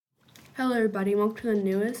Hello, everybody. Welcome to the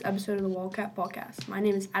newest episode of the Wildcat Podcast. My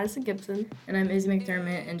name is Addison Gibson. And I'm Izzy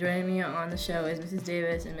McDermott, and joining me on the show is Mrs.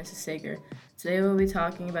 Davis and Mrs. Sager. Today we'll be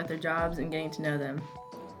talking about their jobs and getting to know them.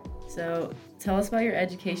 So, tell us about your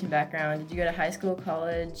education background. Did you go to high school,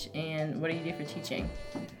 college, and what do you do for teaching?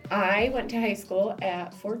 I went to high school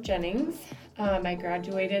at Fort Jennings. I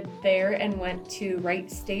graduated there and went to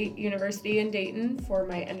Wright State University in Dayton for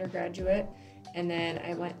my undergraduate. And then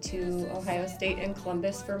I went to Ohio State in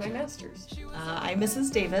Columbus for my master's. I'm Mrs.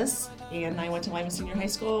 Davis, and I went to Lima Senior High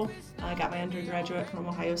School. I got my undergraduate from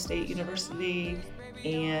Ohio State University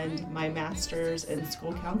and my master's in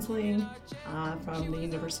school counseling from the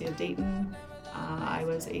University of Dayton. I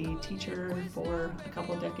was a teacher for a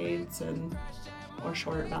couple of decades or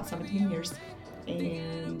short, about 17 years.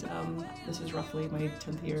 And this is roughly my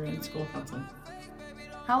 10th year in school counseling.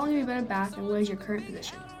 How long have you been at Bath, and what is your current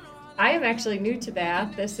position? I am actually new to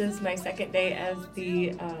Bath. This is my second day as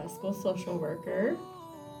the school social worker.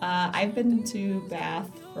 I've been to Bath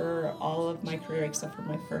for all of my career except for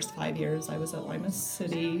my first 5 years. I was at Lima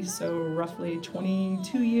City, so roughly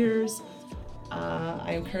 22 years.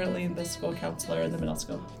 I am currently the school counselor in the middle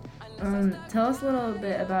school. Tell us a little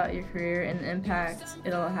bit about your career and the impact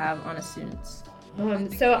it'll have on students.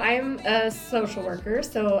 So I'm a social worker,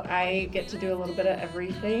 so I get to do a little bit of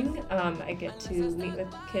everything. I get to meet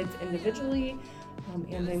with kids individually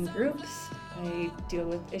and in groups. I deal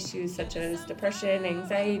with issues such as depression,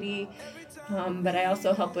 anxiety, but I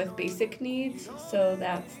also help with basic needs. So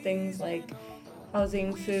that's things like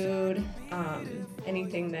housing, food,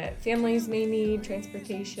 anything that families may need,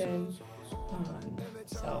 transportation.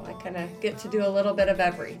 So I kind of get to do a little bit of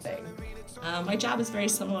everything. My job is very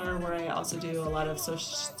similar, where I also do a lot of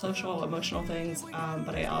social, emotional things,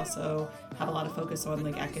 but I also have a lot of focus on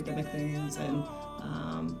academic things and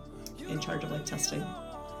in charge of testing.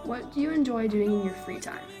 What do you enjoy doing in your free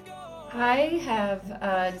time? I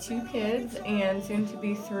have 2 kids and soon to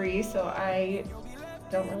be 3, so I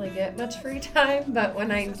don't really get much free time, but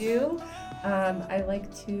when I do, I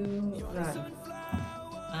like to run.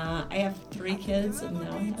 I have 3 kids, and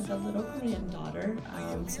now I have a little granddaughter,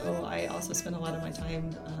 so I also spend a lot of my time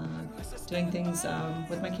doing things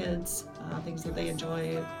with my kids, things that they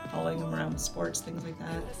enjoy, following them around with sports, things like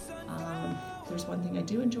that. There's one thing I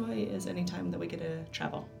do enjoy is any time that we get to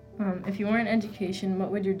travel. If you weren't in education, what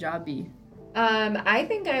would your job be? I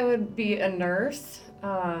think I would be a nurse.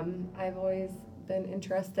 I've always been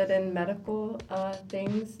interested in medical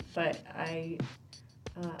things, but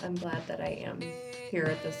I'm glad that I am here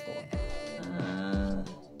at this school.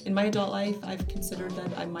 In my adult life, I've considered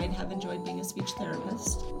that I might have enjoyed being a speech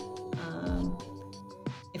therapist.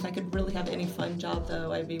 If I could really have any fun job,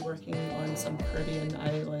 though, I'd be working on some Caribbean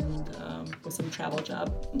island with some travel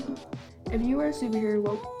job. If you were a superhero,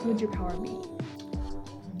 what would your power be?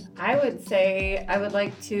 I would say I would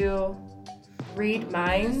like to read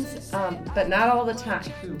minds, but not all the time.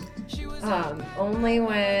 Only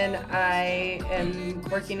when I am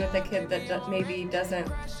working with a kid that maybe doesn't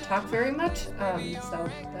talk very much. So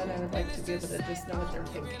then I would like to be able to just know what they're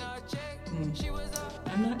thinking.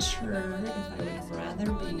 I'm not sure if I would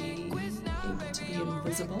rather be able to be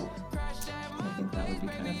invisible. I think that would be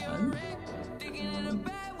kind of fun.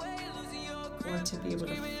 Or to be able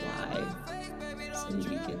to fly, so you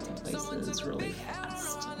could get to places really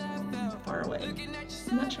fast, far away.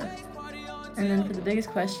 I'm not sure. And then for the biggest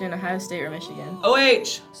question, Ohio State or Michigan?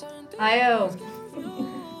 OH! IO.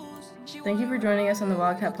 Thank you for joining us on the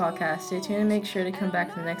Wildcat Podcast. Stay tuned and make sure to come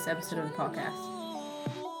back to the next episode of the podcast.